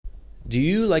Do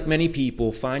you, like many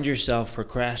people, find yourself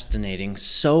procrastinating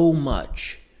so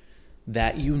much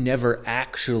that you never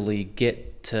actually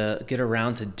get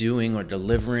around to doing or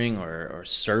delivering or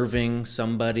serving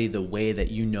somebody the way that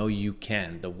you know you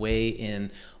can,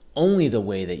 only the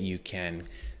way that you can,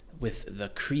 with the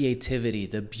creativity,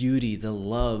 the beauty, the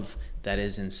love that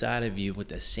is inside of you, with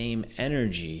the same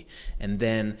energy, and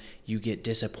then you get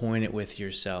disappointed with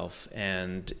yourself,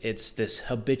 and it's this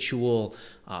habitual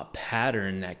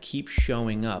pattern that keeps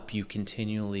showing up. You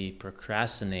continually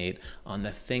procrastinate on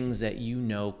the things that you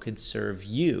know could serve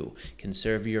you, can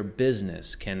serve your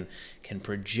business, can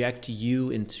project you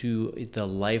into the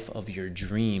life of your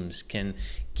dreams, can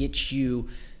get you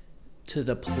to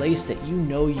the place that you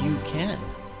know you can,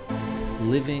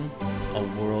 living a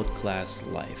world-class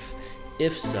life.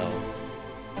 If so,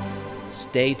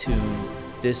 stay tuned.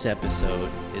 This episode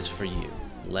is for you.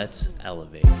 Let's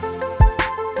elevate.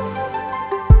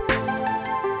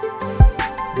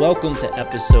 Welcome to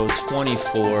episode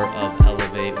 24 of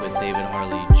Elevate with David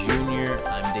Harley Jr.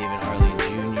 I'm David Harley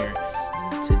Jr.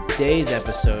 In today's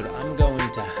episode, I'm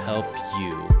going to help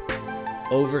you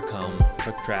overcome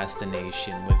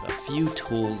procrastination with a few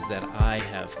tools that I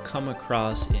have come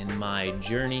across in my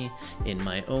journey, in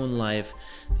my own life.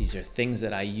 These are things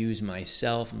that I use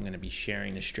myself. I'm going to be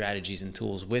sharing the strategies and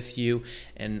tools with you,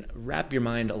 and wrap your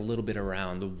mind a little bit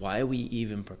around why we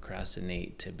even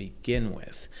procrastinate to begin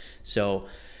with. So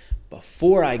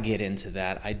before I get into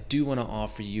that, I do want to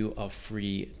offer you a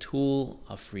free tool,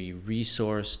 a free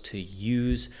resource to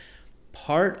use.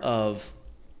 Part of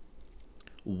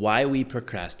why we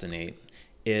procrastinate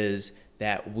is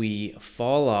that we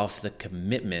fall off the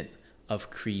commitment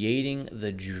of creating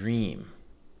the dream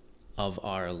of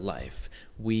our life.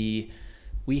 We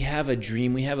have a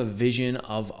dream, we have a vision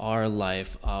of our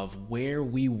life, of where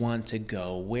we want to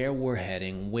go, where we're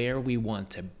heading, where we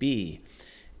want to be.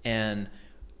 And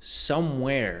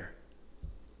somewhere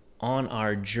on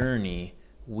our journey,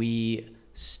 we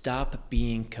stop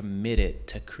being committed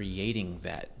to creating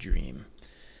that dream.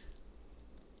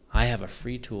 I have a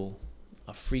free tool,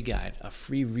 a free guide, a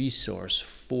free resource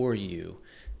for you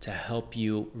to help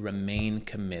you remain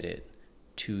committed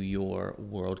to your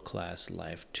world-class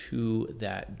life, to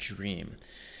that dream.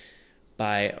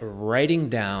 By writing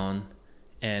down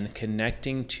and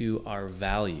connecting to our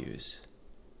values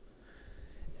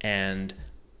and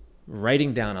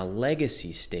writing down a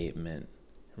legacy statement,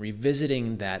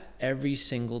 revisiting that every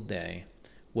single day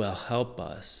will help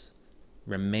us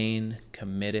remain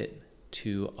committed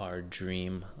to our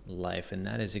dream life. And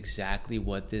that is exactly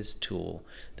what this tool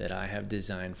that I have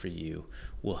designed for you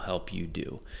will help you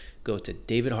do. Go to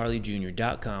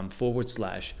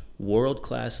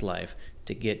davidharleyjr.com/world-class-life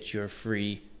to get your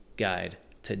free guide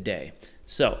today.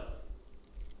 So,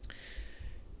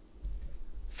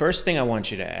 first thing I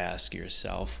want you to ask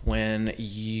yourself when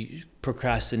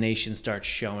procrastination starts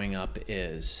showing up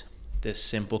is this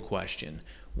simple question: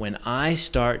 when I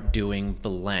start doing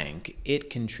blank, it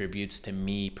contributes to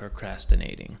me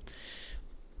procrastinating.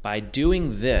 By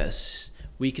doing this,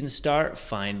 we can start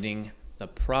finding the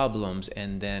problems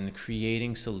and then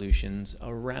creating solutions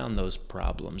around those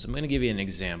problems. I'm going to give you an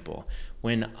example.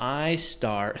 When I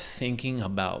start thinking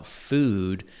about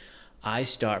food, I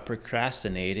start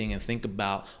procrastinating and think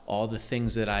about all the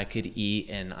things that I could eat,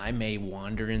 and I may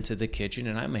wander into the kitchen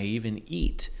and I may even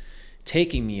eat,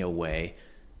 taking me away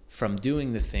from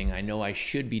doing the thing I know I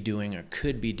should be doing or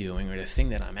could be doing, or the thing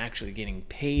that I'm actually getting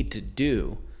paid to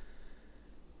do.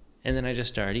 And then I just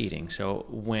start eating. So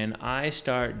when I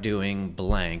start doing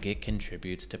blank, it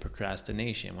contributes to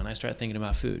procrastination. When I start thinking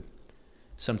about food,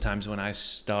 sometimes when I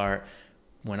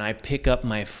pick up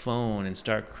my phone and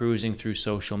start cruising through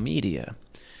social media,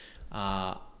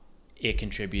 it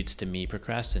contributes to me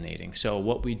procrastinating. So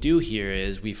what we do here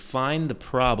is we find the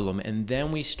problem, and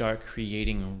then we start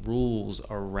creating rules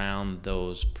around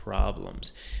those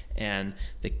problems. And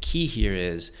the key here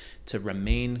is to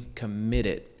remain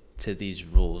committed to these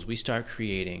rules. We start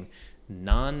creating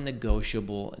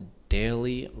non-negotiable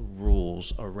daily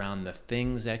rules around the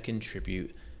things that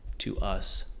contribute to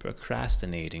us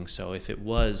procrastinating. So if it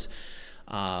was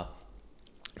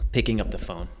picking up the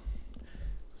phone,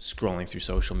 scrolling through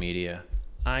social media,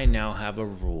 I now have a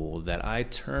rule that I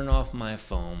turn off my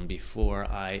phone before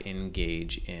I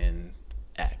engage in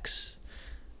X.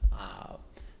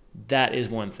 That is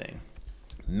one thing.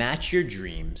 Match your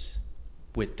dreams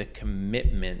with the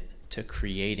commitment to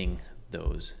creating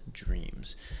those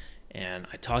dreams. And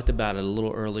I talked about it a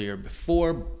little earlier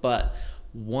before, but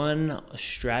one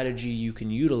strategy you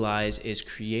can utilize is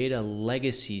create a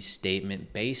legacy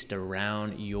statement based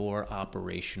around your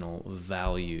operational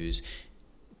values.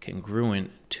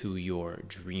 congruent to your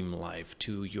dream life,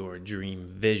 to your dream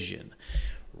vision.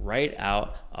 Write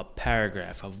out a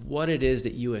paragraph of what it is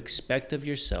that you expect of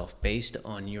yourself based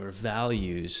on your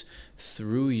values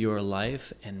through your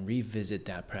life, and revisit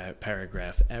that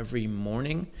paragraph every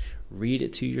morning. Read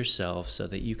it to yourself so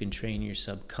that you can train your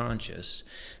subconscious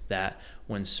that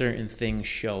when certain things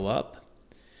show up,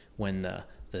 when the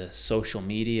social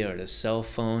media or the cell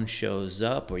phone shows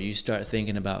up, or you start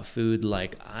thinking about food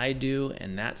like I do,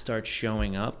 and that starts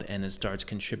showing up and it starts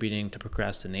contributing to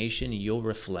procrastination, you'll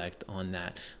reflect on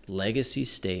that legacy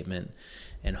statement,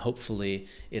 and hopefully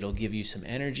it'll give you some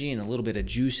energy and a little bit of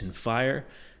juice and fire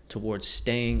towards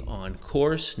staying on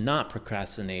course, not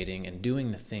procrastinating, and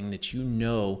doing the thing that you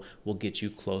know will get you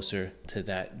closer to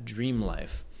that dream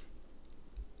life.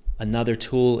 Another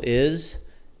tool is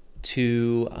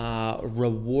to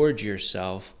reward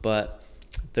yourself, but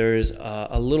there's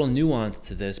a little nuance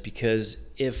to this, because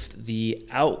if the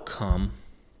outcome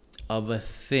of a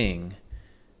thing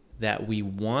that we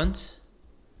want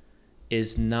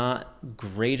is not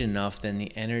great enough than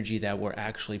the energy that we're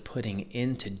actually putting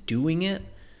into doing it,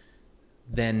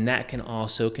 then that can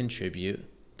also contribute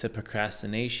to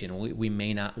procrastination. We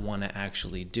may not want to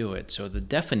actually do it. So the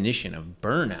definition of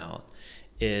burnout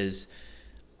is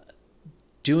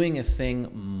doing a thing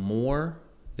more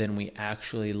than we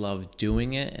actually love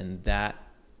doing it, and that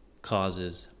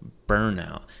causes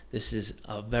burnout. This is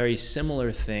a very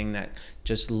similar thing that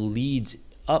just leads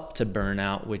up to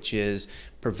burnout, which is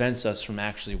prevents us from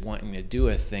actually wanting to do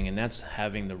a thing, and that's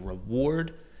having the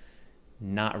reward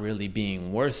not really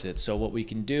being worth it. So what we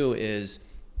can do is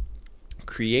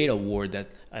create a reward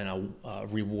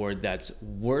that's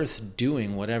worth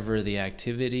doing whatever the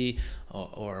activity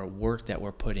or work that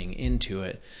we're putting into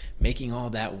it, making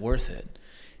all that worth it,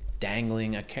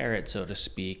 dangling a carrot, so to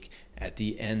speak, at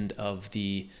the end of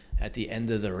the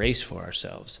race for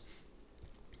ourselves.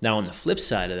 Now, on the flip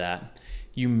side of that,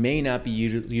 you may not be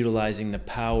utilizing the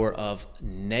power of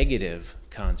negative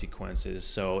consequences.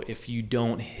 So if you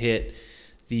don't hit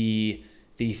the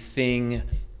thing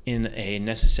in a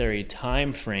necessary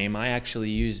time frame, I actually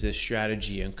use this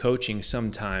strategy in coaching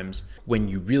sometimes when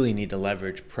you really need to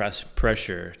leverage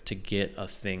pressure to get a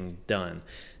thing done.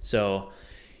 So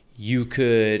you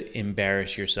could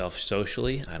embarrass yourself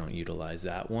socially. I don't utilize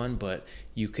that one, but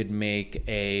you could make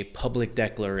a public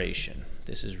declaration.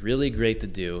 This is really great to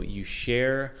do. You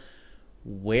share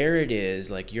where it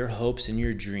is, like your hopes and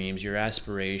your dreams, your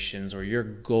aspirations, or your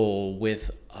goal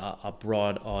with a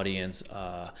broad audience,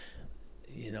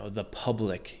 the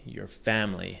public, your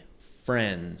family,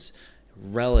 friends,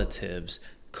 relatives,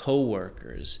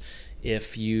 coworkers.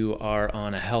 If you are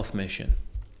on a health mission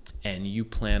and you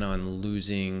plan on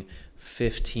losing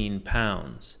 15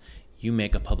 pounds, you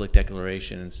make a public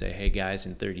declaration and say, hey guys,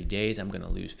 in 30 days, I'm going to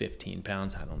lose 15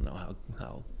 pounds. I don't know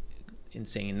how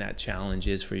insane that challenge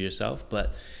is for yourself,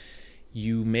 but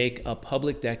you make a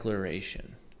public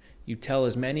declaration. You tell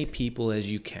as many people as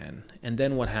you can. And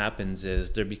then what happens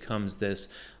is there becomes this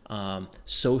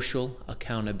social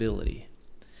accountability.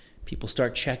 People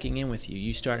start checking in with you.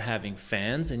 You start having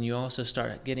fans, and you also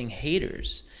start getting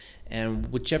haters.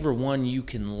 And whichever one you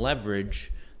can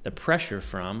leverage the pressure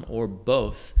from, or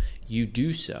both, you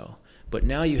do so. But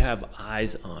now you have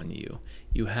eyes on you.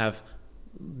 You have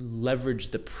leverage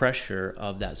the pressure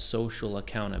of that social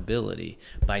accountability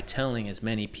by telling as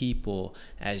many people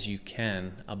as you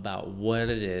can about what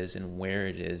it is and where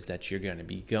it is that you're going to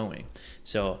be going.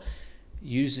 So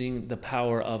using the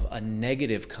power of a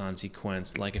negative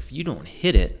consequence, like if you don't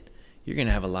hit it, you're going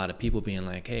to have a lot of people being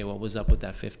like, hey, what was up with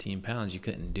that 15 pounds? You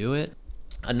couldn't do it.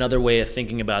 Another way of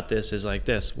thinking about this is like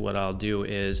this. What I'll do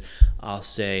is I'll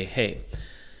say, hey,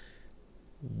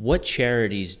 what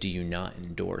charities do you not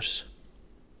endorse?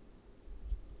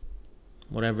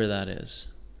 Whatever that is.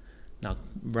 Now,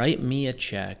 write me a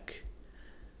check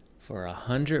for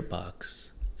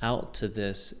 $100 out to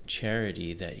this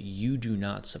charity that you do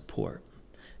not support.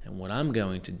 And what I'm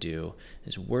going to do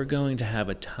is we're going to have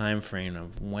a time frame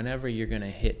of whenever you're going to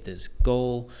hit this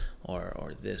goal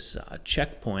or this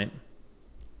checkpoint.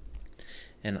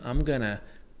 And I'm going to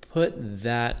put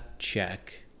that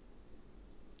check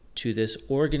to this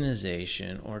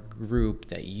organization or group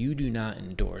that you do not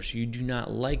endorse. You do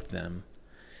not like them.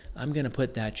 I'm going to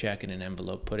put that check in an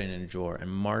envelope, put it in a drawer, and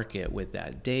mark it with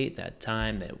that date, that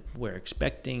time that we're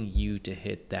expecting you to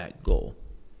hit that goal.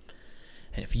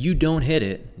 And if you don't hit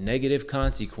it, negative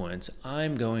consequence,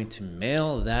 I'm going to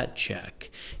mail that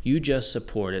check. You just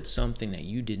supported something that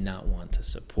you did not want to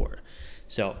support.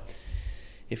 So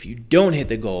if you don't hit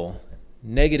the goal,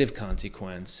 negative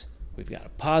consequence, We've got a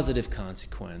positive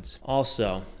consequence.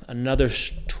 Also, another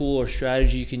tool or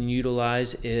strategy you can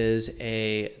utilize is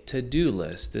a to-do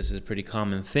list. This is a pretty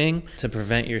common thing to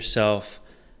prevent yourself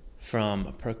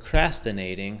from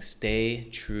procrastinating. Stay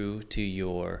true to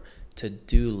your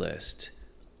to-do list.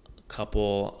 A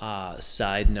couple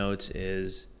side notes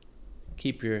is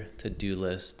keep your to-do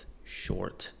list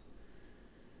short.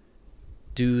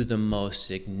 Do the most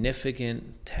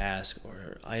significant task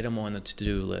or item on the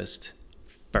to-do list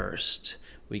first.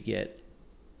 We get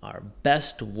our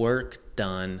best work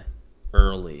done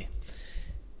early.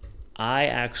 I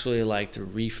actually like to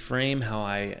reframe how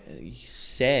I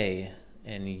say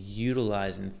and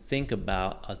utilize and think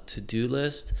about a to-do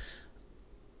list.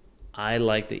 I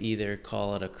like to either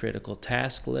call it a critical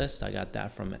task list, I got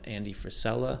that from Andy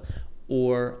Frisella,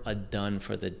 or a done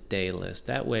for the day list.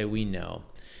 That way we know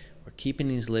we're keeping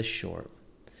these lists short.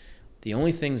 The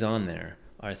only things on there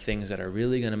are things that are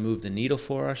really going to move the needle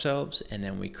for ourselves, and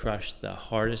then we crush the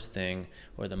hardest thing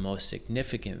or the most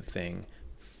significant thing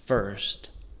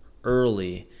first,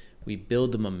 early. We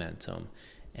build the momentum,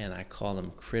 and I call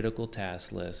them critical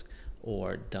task lists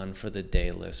or done for the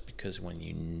day list, because when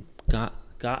you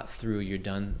got through your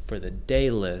done for the day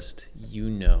list, you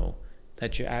know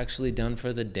that you're actually done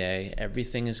for the day.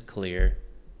 Everything is clear,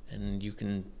 and you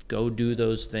can go do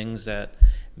those things that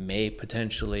may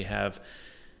potentially have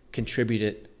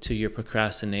contributed to your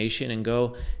procrastination, and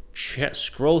go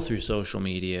scroll through social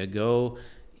media, go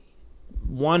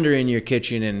wander in your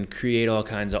kitchen and create all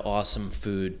kinds of awesome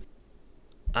food.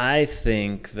 I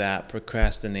think that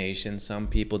procrastination, some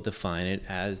people define it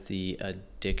as the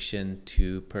addiction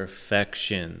to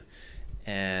perfection.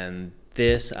 And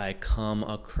this I come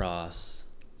across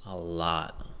a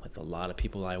lot with a lot of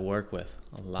people I work with,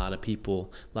 a lot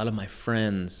of my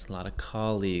friends, a lot of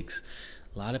colleagues,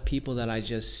 a lot of people that I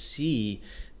just see.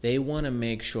 They want to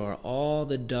make sure all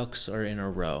the ducks are in a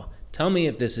row. Tell me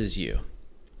if this is you.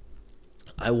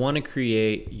 I want to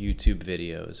create YouTube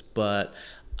videos, but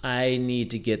I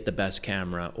need to get the best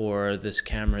camera, or this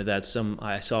camera that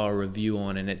I saw a review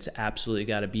on, and it's absolutely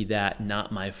got to be that,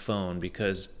 not my phone,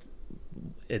 because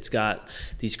it's got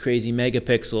these crazy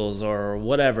megapixels or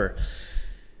whatever.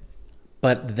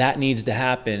 But that needs to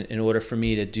happen in order for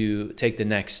me to take the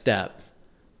next step.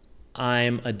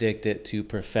 I'm addicted to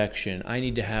perfection. I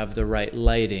need to have the right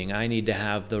lighting. I need to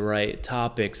have the right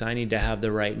topics. I need to have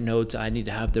the right notes. I need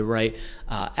to have the right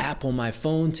app on my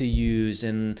phone to use,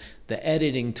 and the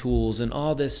editing tools and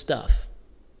all this stuff.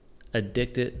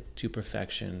 Addicted to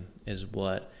perfection is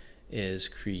what is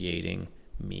creating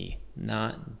me.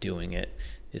 Not doing it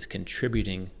is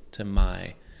contributing to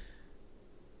my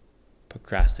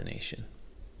procrastination.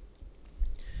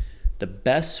 The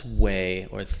best way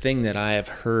or thing that I have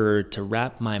heard to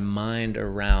wrap my mind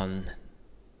around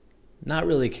not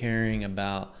really caring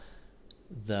about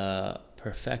the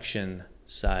perfection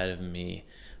side of me,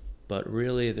 but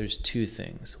really there's two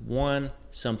things. One,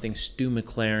 something Stu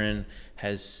McLaren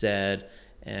has said,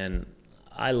 and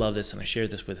I love this and I share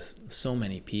this with so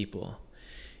many people.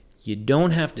 You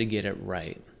don't have to get it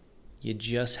right. You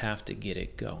just have to get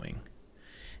it going.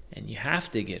 And you have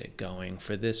to get it going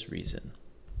for this reason.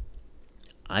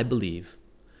 I believe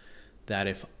that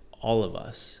if all of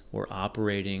us were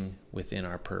operating within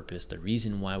our purpose, the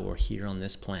reason why we're here on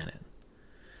this planet,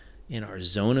 in our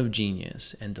zone of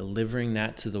genius, and delivering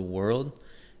that to the world,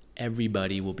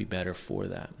 everybody will be better for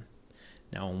that.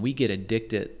 Now, when we get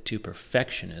addicted to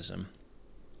perfectionism,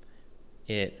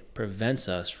 it prevents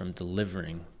us from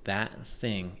delivering that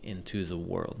thing into the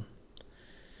world.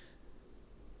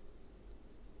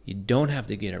 You don't have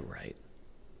to get it right.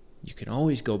 You can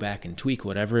always go back and tweak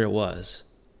whatever it was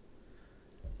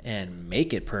and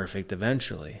make it perfect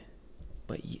eventually.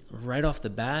 But right off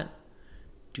the bat,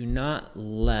 do not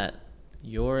let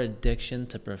your addiction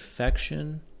to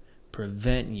perfection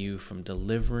prevent you from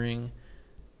delivering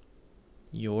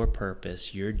your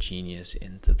purpose, your genius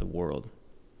into the world.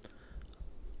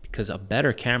 Because a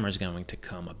better camera is going to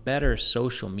come. A better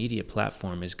social media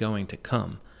platform is going to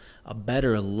come. A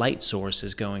better light source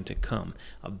is going to come.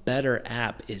 A better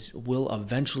app will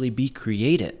eventually be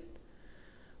created.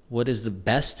 What is the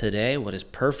best today, what is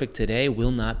perfect today,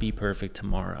 will not be perfect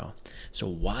tomorrow. So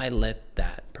why let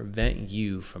that prevent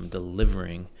you from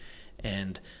delivering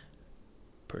and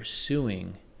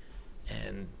pursuing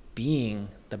and being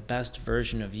the best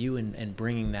version of you and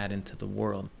bringing that into the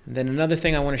world? And then another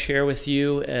thing I want to share with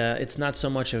you, it's not so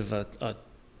much of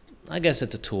I guess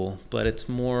it's a tool, but it's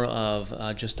more of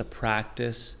just a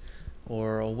practice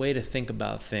or a way to think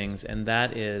about things, and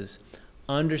that is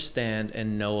understand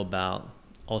and know about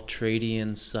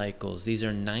ultradian cycles. These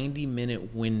are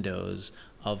 90-minute windows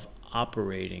of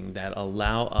operating that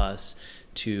allow us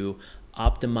to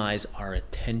optimize our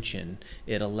attention.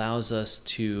 It allows us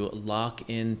to lock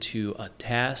into a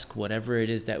task, whatever it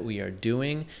is that we are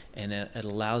doing, and it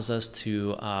allows us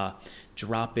to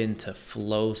drop into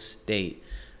flow state.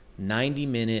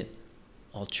 90-minute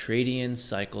ultradian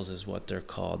cycles is what they're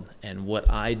called. And what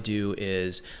I do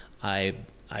is I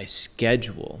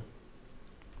schedule.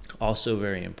 Also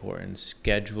very important,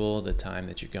 schedule the time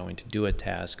that you're going to do a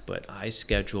task, but I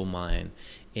schedule mine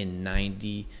in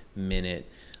 90-minute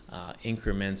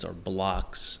increments or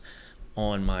blocks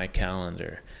on my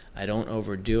calendar. I don't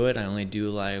overdo it. I only do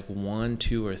like 1,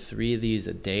 2, or 3 of these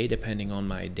a day, depending on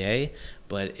my day,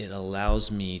 but it allows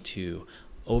me to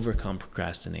overcome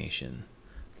procrastination,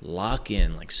 lock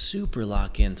in, like super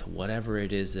lock into whatever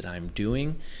it is that I'm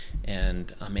doing,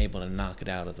 and I'm able to knock it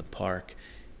out of the park.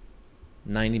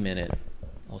 90-minute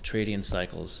ultradian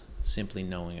cycles, simply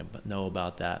know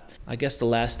about that. I guess the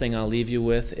last thing I'll leave you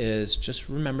with is just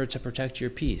remember to protect your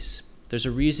peace. There's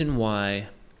a reason why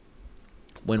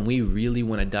when we really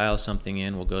want to dial something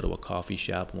in, we'll go to a coffee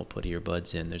shop and we'll put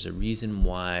earbuds in. There's a reason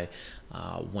why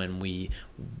when we,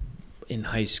 in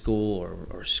high school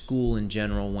or school in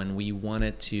general, when we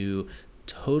wanted to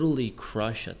totally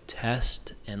crush a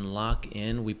test and lock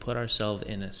in, we put ourselves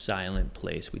in a silent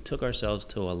place. We took ourselves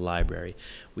to a library.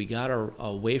 We got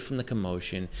away from the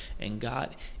commotion and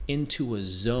got into a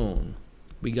zone.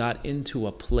 We got into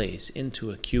a place,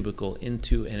 into a cubicle,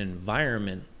 into an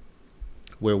environment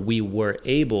where we were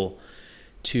able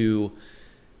to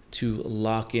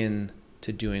lock in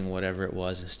to doing whatever it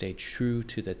was and stay true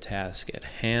to the task at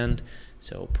hand.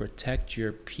 So protect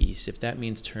your peace. If that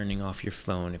means turning off your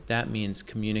phone, if that means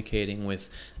communicating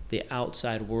with the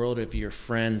outside world of your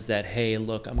friends that, hey,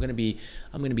 look, I'm gonna be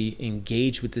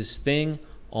engaged with this thing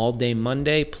all day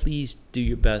Monday. Please do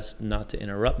your best not to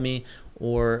interrupt me,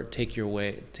 or take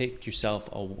yourself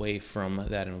away from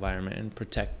that environment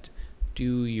and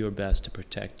do your best to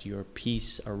protect your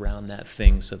peace around that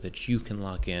thing so that you can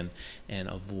lock in and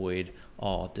avoid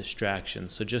all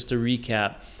distractions. So just to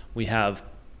recap, we have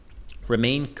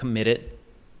remain committed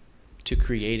to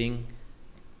creating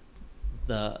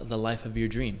the life of your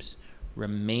dreams.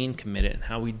 Remain committed. And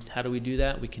how do we do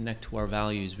that? We connect to our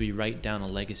values. We write down a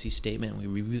legacy statement.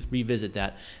 We revisit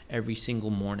that every single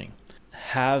morning.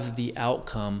 Have the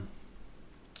outcome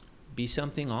be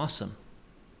something awesome.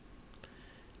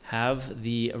 Have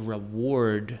the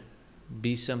reward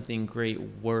be something great,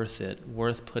 worth it,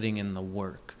 worth putting in the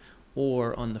work.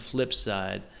 Or on the flip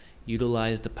side,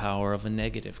 utilize the power of a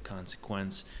negative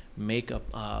consequence. Make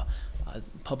a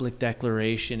public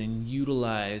declaration and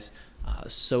utilize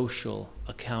social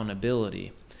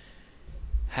accountability.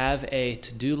 Have a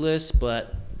to-do list,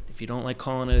 but if you don't like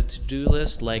calling it a to-do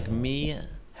list, like me,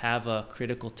 have a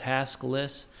critical task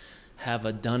list. Have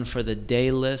a done for the day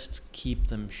list. Keep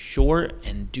them short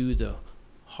and do the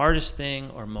hardest thing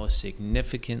or most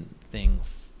significant thing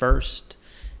first,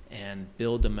 and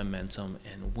build the momentum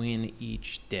and win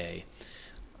each day.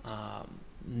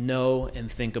 Know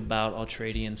and think about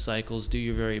ultradian cycles. Do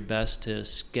your very best to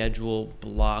schedule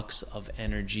blocks of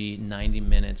energy, 90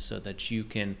 minutes, so that you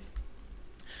can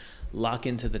lock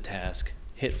into the task,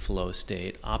 hit flow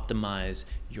state, optimize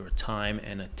your time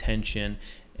and attention,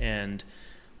 and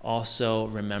also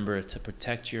remember to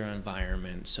protect your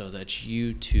environment so that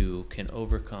you too can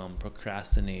overcome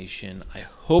procrastination. I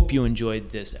hope you enjoyed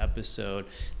this episode.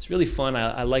 It's really fun.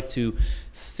 I like to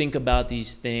think about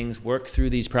these things, work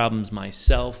through these problems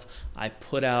myself. I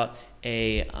put out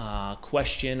a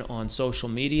question on social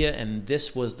media, and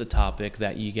this was the topic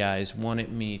that you guys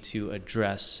wanted me to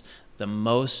address the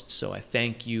most. So I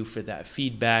thank you for that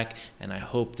feedback, and I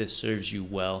hope this serves you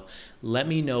well. Let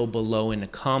me know below in the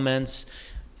comments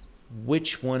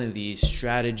which one of these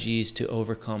strategies to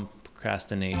overcome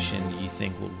procrastination you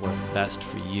think will work best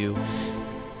for you.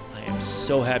 I am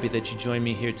so happy that you joined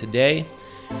me here today.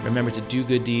 Remember to do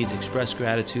good deeds, express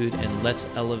gratitude, and let's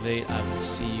elevate. I will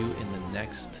see you in the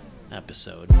next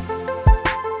episode.